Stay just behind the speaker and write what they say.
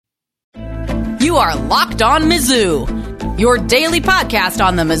You are Locked On Mizzou, your daily podcast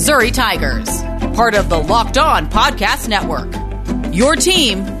on the Missouri Tigers. Part of the Locked On Podcast Network. Your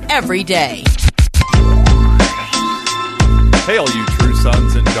team every day. Hey, all you true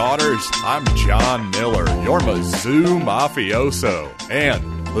sons and daughters. I'm John Miller, your Mizzou mafioso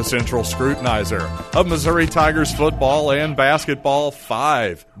and the central scrutinizer of Missouri Tigers football and basketball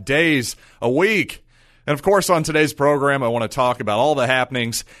 5 days a week. And, of course, on today's program, I want to talk about all the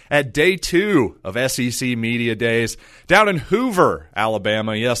happenings at Day 2 of SEC Media Days down in Hoover,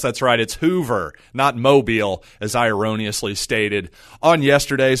 Alabama. Yes, that's right, it's Hoover, not Mobile, as I erroneously stated on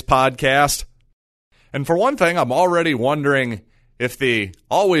yesterday's podcast. And for one thing, I'm already wondering if the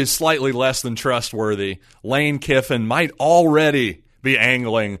always slightly less than trustworthy Lane Kiffin might already be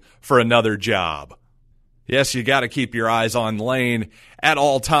angling for another job. Yes, you got to keep your eyes on Lane at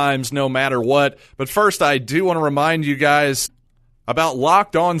all times, no matter what. But first, I do want to remind you guys about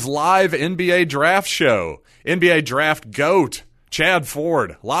Locked On's live NBA draft show. NBA Draft GOAT, Chad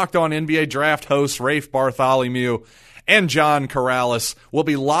Ford, Locked On NBA Draft host Rafe Bartholomew, and John Corrales will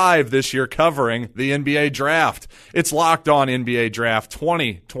be live this year covering the NBA Draft. It's Locked On NBA Draft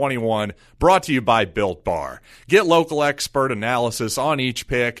 2021, brought to you by Built Bar. Get local expert analysis on each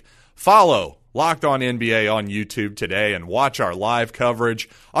pick. Follow Locked On NBA on YouTube today and watch our live coverage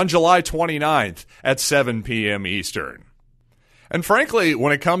on July 29th at 7 p.m. Eastern. And frankly,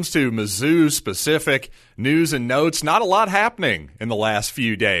 when it comes to Mizzou-specific news and notes, not a lot happening in the last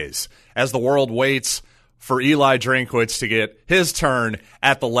few days as the world waits for Eli Drinkwitz to get his turn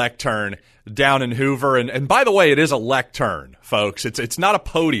at the lectern down in Hoover. And by the way, it is a lectern, folks. It's not a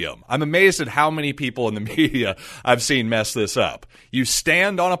podium. I'm amazed at how many people in the media I've seen mess this up. You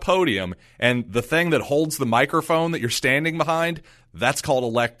stand on a podium, and the thing that holds the microphone that you're standing behind, that's called a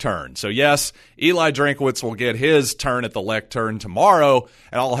lectern. So yes, Eli Drinkwitz will get his turn at the lectern tomorrow,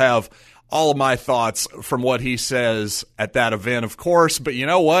 and I'll have all of my thoughts from what he says at that event, of course. But you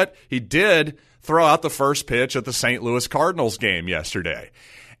know what? He did throw out the first pitch at the St. Louis Cardinals game yesterday.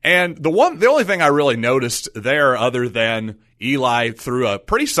 And the only thing I really noticed there, other than Eli threw a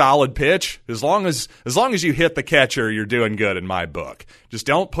pretty solid pitch, as long as you hit the catcher, you're doing good in my book. Just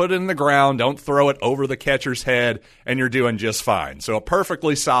don't put it in the ground, don't throw it over the catcher's head, and you're doing just fine. So a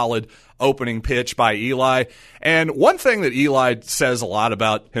perfectly solid opening pitch by Eli. And one thing that Eli says a lot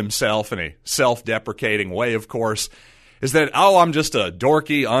about himself in a self-deprecating way, of course, is that, I'm just a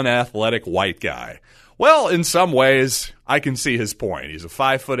dorky, unathletic white guy. Well, in some ways, I can see his point. He's a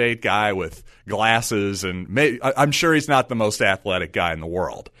 5'8" guy with glasses, and I'm sure he's not the most athletic guy in the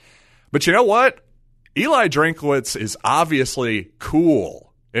world. But you know what? Eli Drinkwitz is obviously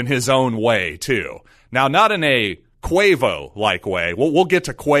cool in his own way, too. Now, not in a Quavo-like way. We'll get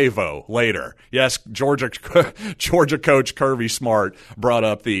to Quavo later. Yes, Georgia coach Kirby Smart brought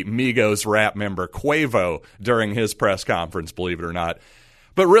up the Migos rap member Quavo during his press conference, believe it or not.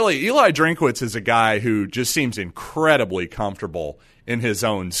 But really, Eli Drinkwitz is a guy who just seems incredibly comfortable in his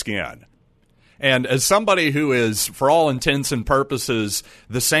own skin. And as somebody who is, for all intents and purposes,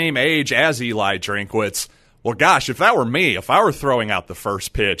 the same age as Eli Drinkwitz, well, gosh, if that were me, if I were throwing out the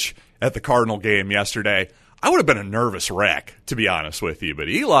first pitch at the Cardinal game yesterday, I would have been a nervous wreck, to be honest with you. But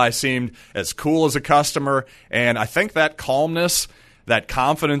Eli seemed as cool as a customer, and I think that calmness, that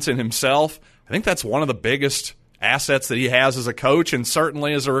confidence in himself, I think that's one of the biggest assets that he has as a coach and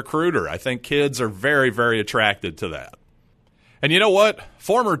certainly as a recruiter. I think kids are very, very attracted to that. And you know what?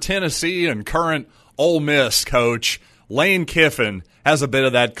 Former Tennessee and current Ole Miss coach Lane Kiffin has a bit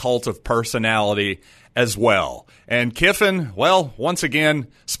of that cult of personality as well. And Kiffin, well, once again,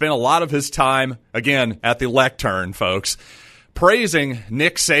 spent a lot of his time, again, at the lectern, folks, praising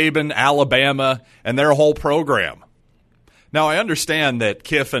Nick Saban, Alabama, and their whole program. Now, I understand that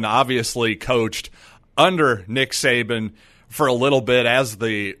Kiffin obviously coached under Nick Saban for a little bit as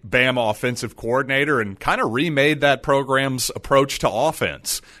the Bama offensive coordinator and kind of remade that program's approach to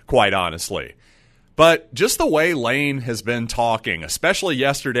offense, quite honestly. But just the way Lane has been talking, especially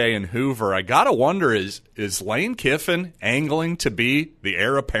yesterday in Hoover, I got to wonder, is Lane Kiffin angling to be the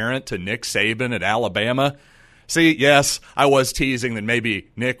heir apparent to Nick Saban at Alabama? See, yes, I was teasing that maybe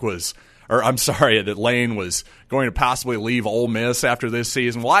that Lane was going to possibly leave Ole Miss after this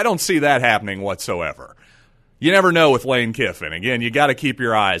season. Well, I don't see that happening whatsoever. You never know with Lane Kiffin. Again, you got to keep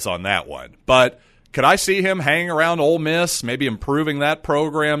your eyes on that one. But could I see him hanging around Ole Miss, maybe improving that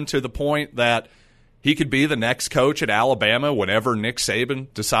program to the point that he could be the next coach at Alabama whenever Nick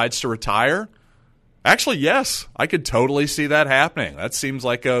Saban decides to retire? Actually, yes, I could totally see that happening. That seems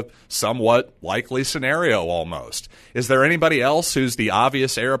like a somewhat likely scenario almost. Is there anybody else who's the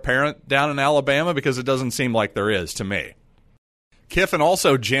obvious heir apparent down in Alabama? Because it doesn't seem like there is to me. Kiffin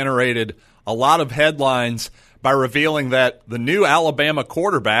also generated a lot of headlines by revealing that the new Alabama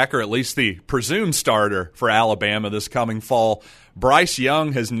quarterback, or at least the presumed starter for Alabama this coming fall, Bryce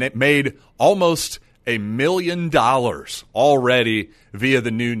Young, has made almost $1 million already via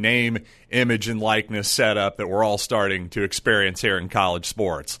the new name, image, and likeness setup that we're all starting to experience here in college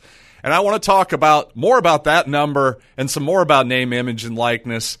sports. And I want to talk about more about that number and some more about name, image, and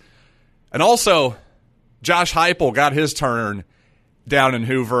likeness. And also, Josh Heupel got his turn down in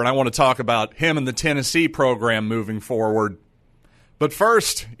Hoover, and I want to talk about him and the Tennessee program moving forward. But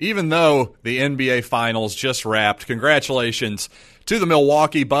first, even though the NBA Finals just wrapped, congratulations to the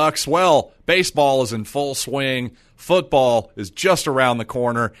Milwaukee Bucks. Well, baseball is in full swing. Football is just around the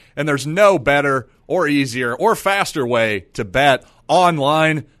corner, and there's no better or easier or faster way to bet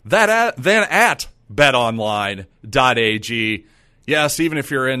online than at betonline.ag. Yes, even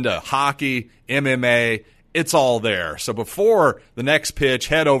if you're into hockey, MMA, it's all there. So before the next pitch,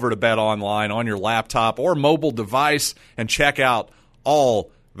 head over to BetOnline on your laptop or mobile device and check out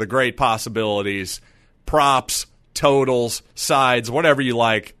all the great possibilities, props, totals, sides, whatever you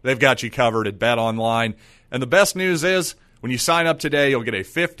like. They've got you covered at BetOnline. And the best news is when you sign up today, you'll get a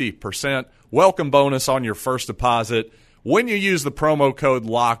 50% welcome bonus on your first deposit when you use the promo code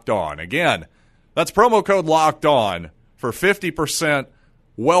LOCKEDON. Again, that's promo code LOCKEDON for 50%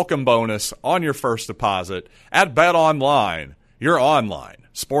 welcome bonus on your first deposit at BetOnline, your online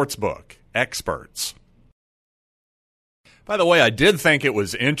sportsbook experts. By the way, I did think it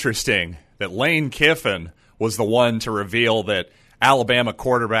was interesting that Lane Kiffin was the one to reveal that Alabama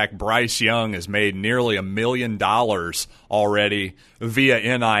quarterback Bryce Young has made nearly $1 million already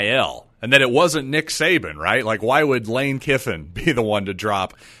via NIL, and that it wasn't Nick Saban, right? Like, why would Lane Kiffin be the one to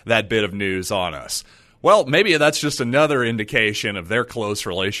drop that bit of news on us? Well, maybe that's just another indication of their close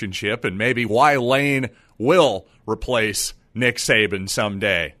relationship and maybe why Lane will replace Nick Saban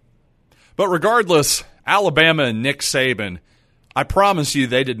someday. But regardless, Alabama and Nick Saban, I promise you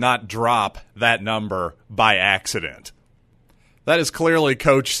they did not drop that number by accident. That is clearly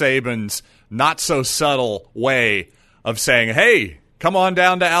Coach Saban's not-so-subtle way of saying, hey, come on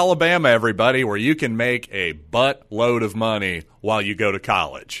down to Alabama, everybody, where you can make a buttload of money while you go to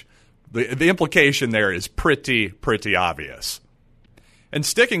college. The implication there is pretty obvious. And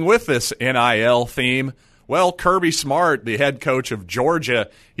sticking with this NIL theme, well, Kirby Smart, the head coach of Georgia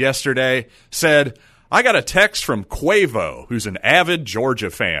yesterday, said, I got a text from Quavo, who's an avid Georgia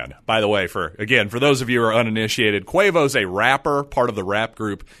fan. By the way, for those of you who are uninitiated, Quavo's a rapper, part of the rap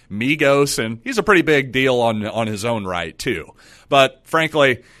group Migos, and he's a pretty big deal on his own right, too. But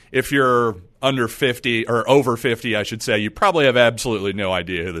frankly, if you're under 50, or over 50, I should say, you probably have absolutely no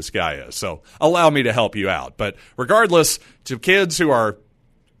idea who this guy is. So allow me to help you out. But regardless, to kids who are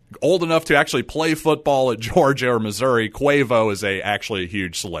old enough to actually play football at Georgia or Missouri, Quavo is actually a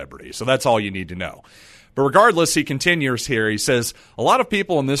huge celebrity. So that's all you need to know. But regardless, he continues here. He says, a lot of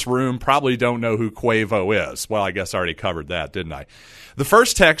people in this room probably don't know who Quavo is. Well, I guess I already covered that, didn't I? The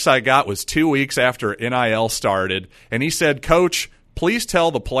first text I got was 2 weeks after NIL started, and he said, Coach, please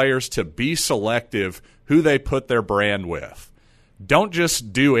tell the players to be selective who they put their brand with. Don't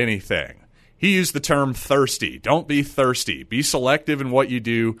just do anything. He used the term thirsty. Don't be thirsty. Be selective in what you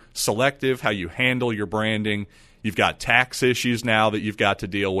do, selective how you handle your branding. You've got tax issues now that you've got to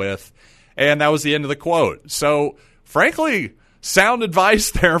deal with. And that was the end of the quote. So, frankly, sound advice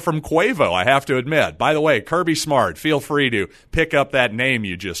there from Quavo, I have to admit. By the way, Kirby Smart, feel free to pick up that name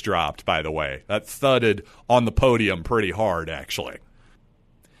you just dropped, by the way. That thudded on the podium pretty hard, actually.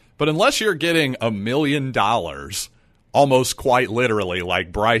 But unless you're getting $1 million, almost quite literally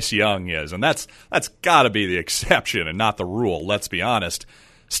like Bryce Young is, and that's got to be the exception and not the rule, let's be honest,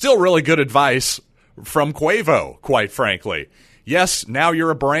 still really good advice from Quavo, quite frankly. Yes, now you're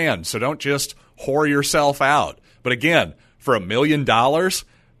a brand, so don't just whore yourself out. But again, for $1 million,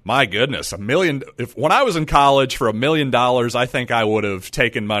 my goodness, $1 million. When I was in college, for $1 million, I think I would have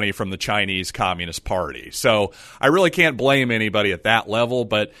taken money from the Chinese Communist Party. So I really can't blame anybody at that level,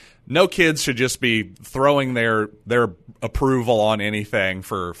 but no kids should just be throwing their approval on anything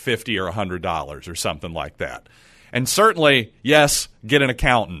for $50 or $100 or something like that. And certainly, yes, get an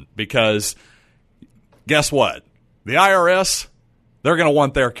accountant, because guess what? The IRS, they're going to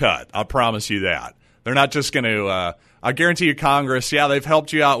want their cut. I promise you that. They're not just going to, I guarantee you Congress, yeah, they've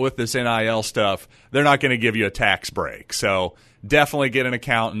helped you out with this NIL stuff. They're not going to give you a tax break. So definitely get an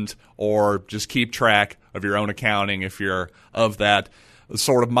accountant, or just keep track of your own accounting if you're of that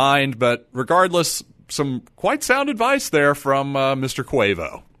sort of mind. But regardless, some quite sound advice there from Mr.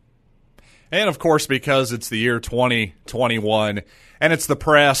 Quavo. And, of course, because it's the year 2021 and it's the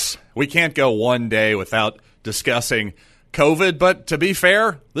press, we can't go one day without discussing COVID, but to be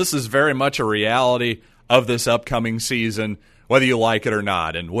fair, this is very much a reality of this upcoming season, whether you like it or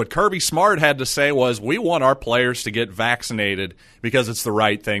not. And what Kirby Smart had to say was, we want our players to get vaccinated because it's the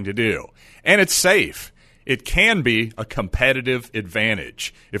right thing to do. And it's safe. It can be a competitive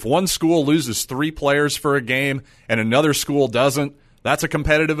advantage. If one school loses 3 players for a game and another school doesn't, that's a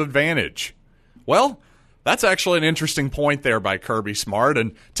competitive advantage. Well, that's actually an interesting point there by Kirby Smart,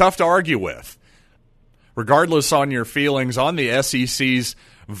 and tough to argue with. Regardless on your feelings on the SEC's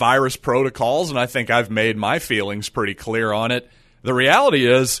virus protocols, and I think I've made my feelings pretty clear on it, the reality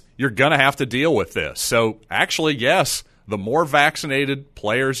is you're going to have to deal with this. So actually, yes, the more vaccinated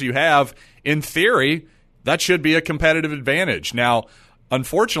players you have, in theory, that should be a competitive advantage. Now,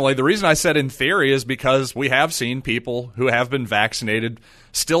 unfortunately, the reason I said in theory is because we have seen people who have been vaccinated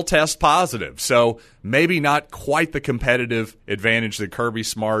still test positive. So maybe not quite the competitive advantage that Kirby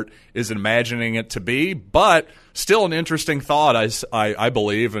Smart is imagining it to be, but still an interesting thought, I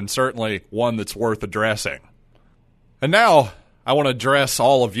believe, and certainly one that's worth addressing. And now I want to address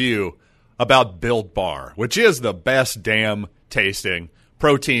all of you about Built Bar, which is the best damn tasting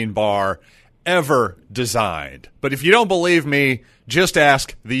protein bar ever designed. But if you don't believe me, just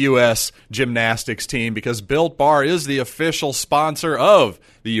ask the U.S. gymnastics team, because Built Bar is the official sponsor of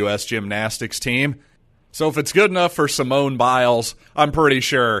the U.S. gymnastics team. So if it's good enough for Simone Biles, I'm pretty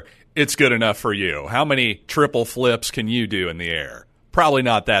sure it's good enough for you. How many triple flips can you do in the air? Probably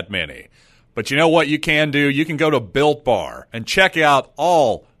not that many. But you know what you can do? You can go to Built Bar and check out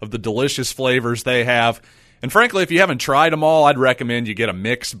all of the delicious flavors they have. And frankly, if you haven't tried them all, I'd recommend you get a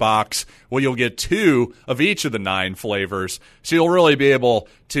mixed box where you'll get 2 of each of the 9 flavors, so you'll really be able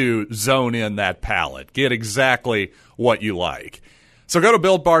to zone in that palate, get exactly what you like. So go to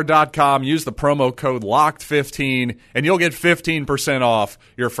BuiltBar.com, use the promo code LOCKED15, and you'll get 15% off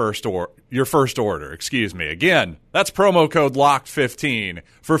your first order. Again, that's promo code LOCKED15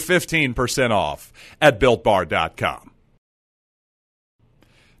 for 15% off at BuiltBar.com.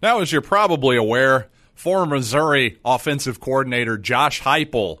 Now, as you're probably aware, former Missouri offensive coordinator Josh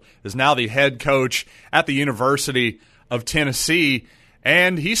Heupel is now the head coach at the University of Tennessee,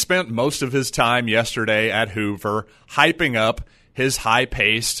 and he spent most of his time yesterday at Hoover hyping up his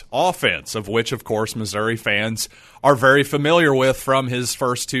high-paced offense, of which, of course, Missouri fans are very familiar with from his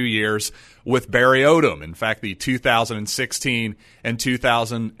first 2 years with Barry Odom. In fact, the 2016 and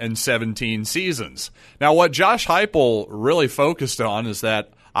 2017 seasons. Now, what Josh Heupel really focused on is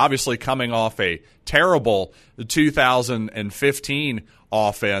that, obviously coming off a terrible 2015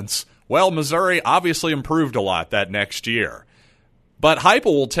 offense, well, Missouri obviously improved a lot that next year. But Heupel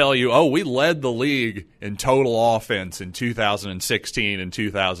will tell you, we led the league in total offense in 2016 and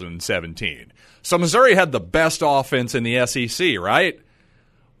 2017. So Missouri had the best offense in the SEC, right?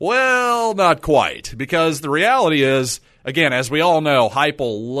 Well, not quite, because the reality is, again, as we all know,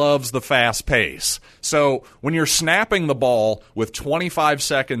 Heupel loves the fast pace. So when you're snapping the ball with 25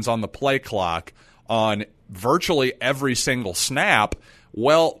 seconds on the play clock on virtually every single snap,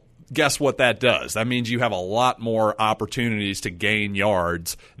 well, guess what that does? That means you have a lot more opportunities to gain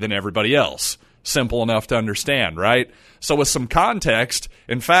yards than everybody else. Simple enough to understand, right? So with some context,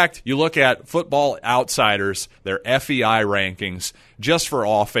 in fact, you look at Football Outsiders, their FEI rankings, just for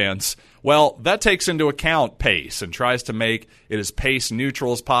offense, well, that takes into account pace and tries to make it as pace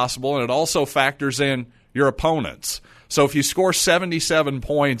neutral as possible, and it also factors in your opponents. So if you score 77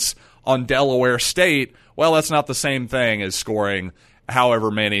 points on Delaware State, well, that's not the same thing as scoring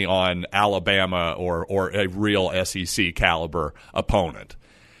however many on Alabama or a real SEC caliber opponent.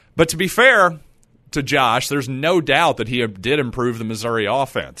 But to be fair to Josh, there's no doubt that he did improve the Missouri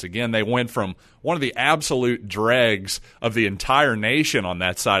offense. Again, they went from one of the absolute dregs of the entire nation on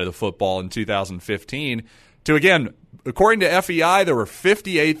that side of the football in 2015 to, again, according to FEI, they were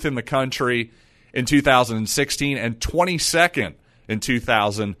 58th in the country in 2016 and 22nd in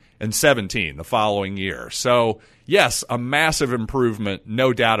 2017, the following year. So, yes, a massive improvement,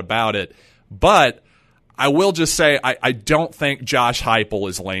 no doubt about it. But I will just say I don't think Josh Heupel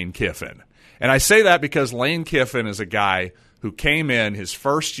is Lane Kiffin. And I say that because Lane Kiffin is a guy who came in his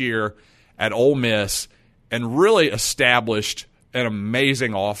first year at Ole Miss and really established an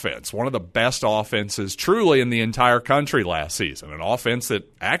amazing offense, one of the best offenses truly in the entire country last season, an offense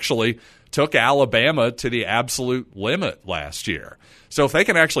that actually took Alabama to the absolute limit last year. So if they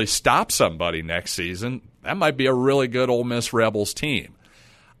can actually stop somebody next season, that might be a really good Ole Miss Rebels team.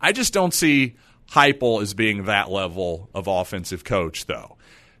 I just don't see Heupel as being that level of offensive coach, though.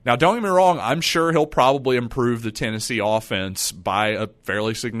 Now, don't get me wrong, I'm sure he'll probably improve the Tennessee offense by a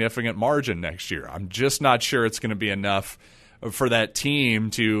fairly significant margin next year. I'm just not sure it's going to be enough for that team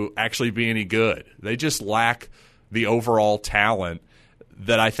to actually be any good. They just lack the overall talent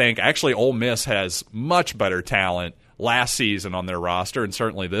that I think actually Ole Miss has much better talent last season on their roster, and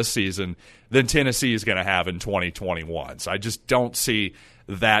certainly this season, than Tennessee is going to have in 2021. So I just don't see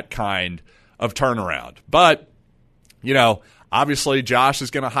that kind of turnaround. But, obviously Josh is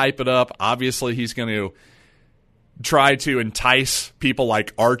going to hype it up. Obviously he's going to try to entice people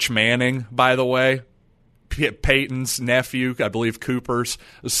like Arch Manning, by the way, Peyton's nephew, I believe Cooper's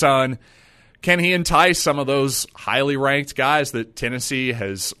son. Can he entice some of those highly ranked guys that Tennessee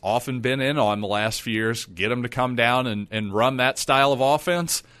has often been in on the last few years, get them to come down and run that style of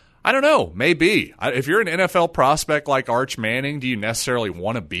offense? I don't know. Maybe. If you're an NFL prospect like Arch Manning, do you necessarily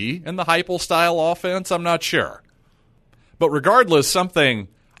want to be in the Heupel style offense? I'm not sure. But regardless, something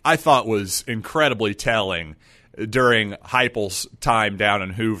I thought was incredibly telling during Heupel's time down in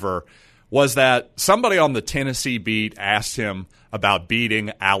Hoover was that somebody on the Tennessee beat asked him about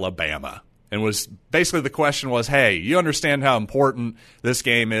beating Alabama. And was basically the question was, hey, you understand how important this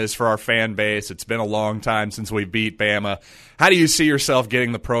game is for our fan base. It's been a long time since we beat Bama. How do you see yourself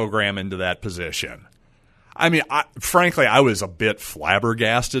getting the program into that position? I mean, frankly, I was a bit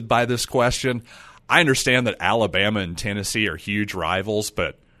flabbergasted by this question. I understand that Alabama and Tennessee are huge rivals,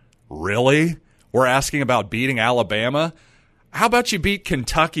 but really? We're asking about beating Alabama? How about you beat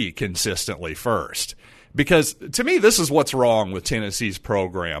Kentucky consistently first? Because to me, this is what's wrong with Tennessee's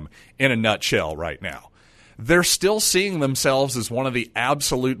program in a nutshell right now. They're still seeing themselves as one of the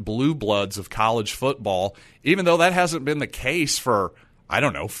absolute blue bloods of college football, even though that hasn't been the case for,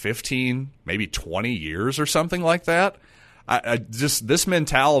 15, maybe 20 years or something like that. Just this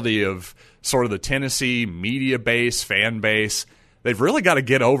mentality of sort of the Tennessee media base, fan base, they've really got to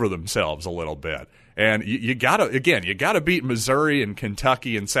get over themselves a little bit. And you got to beat Missouri and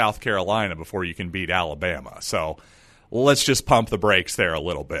Kentucky and South Carolina before you can beat Alabama. So let's just pump the brakes there a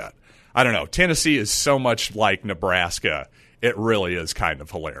little bit. I don't know. Tennessee is so much like Nebraska. It really is kind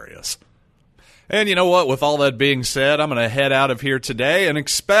of hilarious. And you know what? With all that being said, I'm going to head out of here today and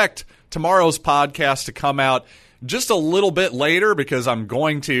expect tomorrow's podcast to come out just a little bit later because I'm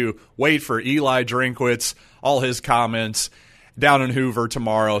going to wait for Eli Drinkwitz, all his comments down in Hoover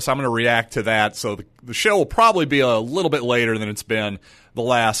tomorrow, so I'm going to react to that. So the show will probably be a little bit later than it's been the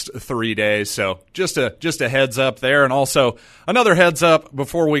last 3 days. So just a heads up there, and also another heads up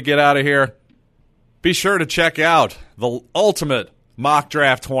before we get out of here. Be sure to check out the Ultimate Mock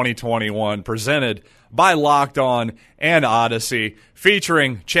Draft 2021 presented by Locked On and Odyssey,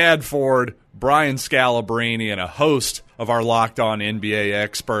 featuring Chad Ford, Brian Scalabrine, and a host of our Locked On NBA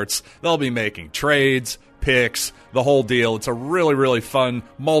experts. They'll be making trades, picks, the whole deal. It's a really, really fun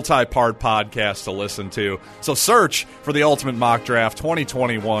multi-part podcast to listen to. So search for the Ultimate Mock Draft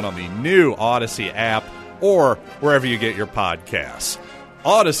 2021 on the new Odyssey app or wherever you get your podcasts.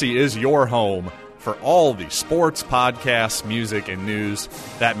 Odyssey is your home for all the sports, podcasts, music, and news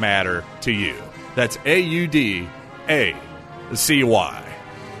that matter to you. That's AUDACY.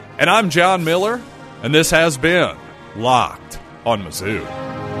 And I'm John Miller, and this has been Locked on Mizzou.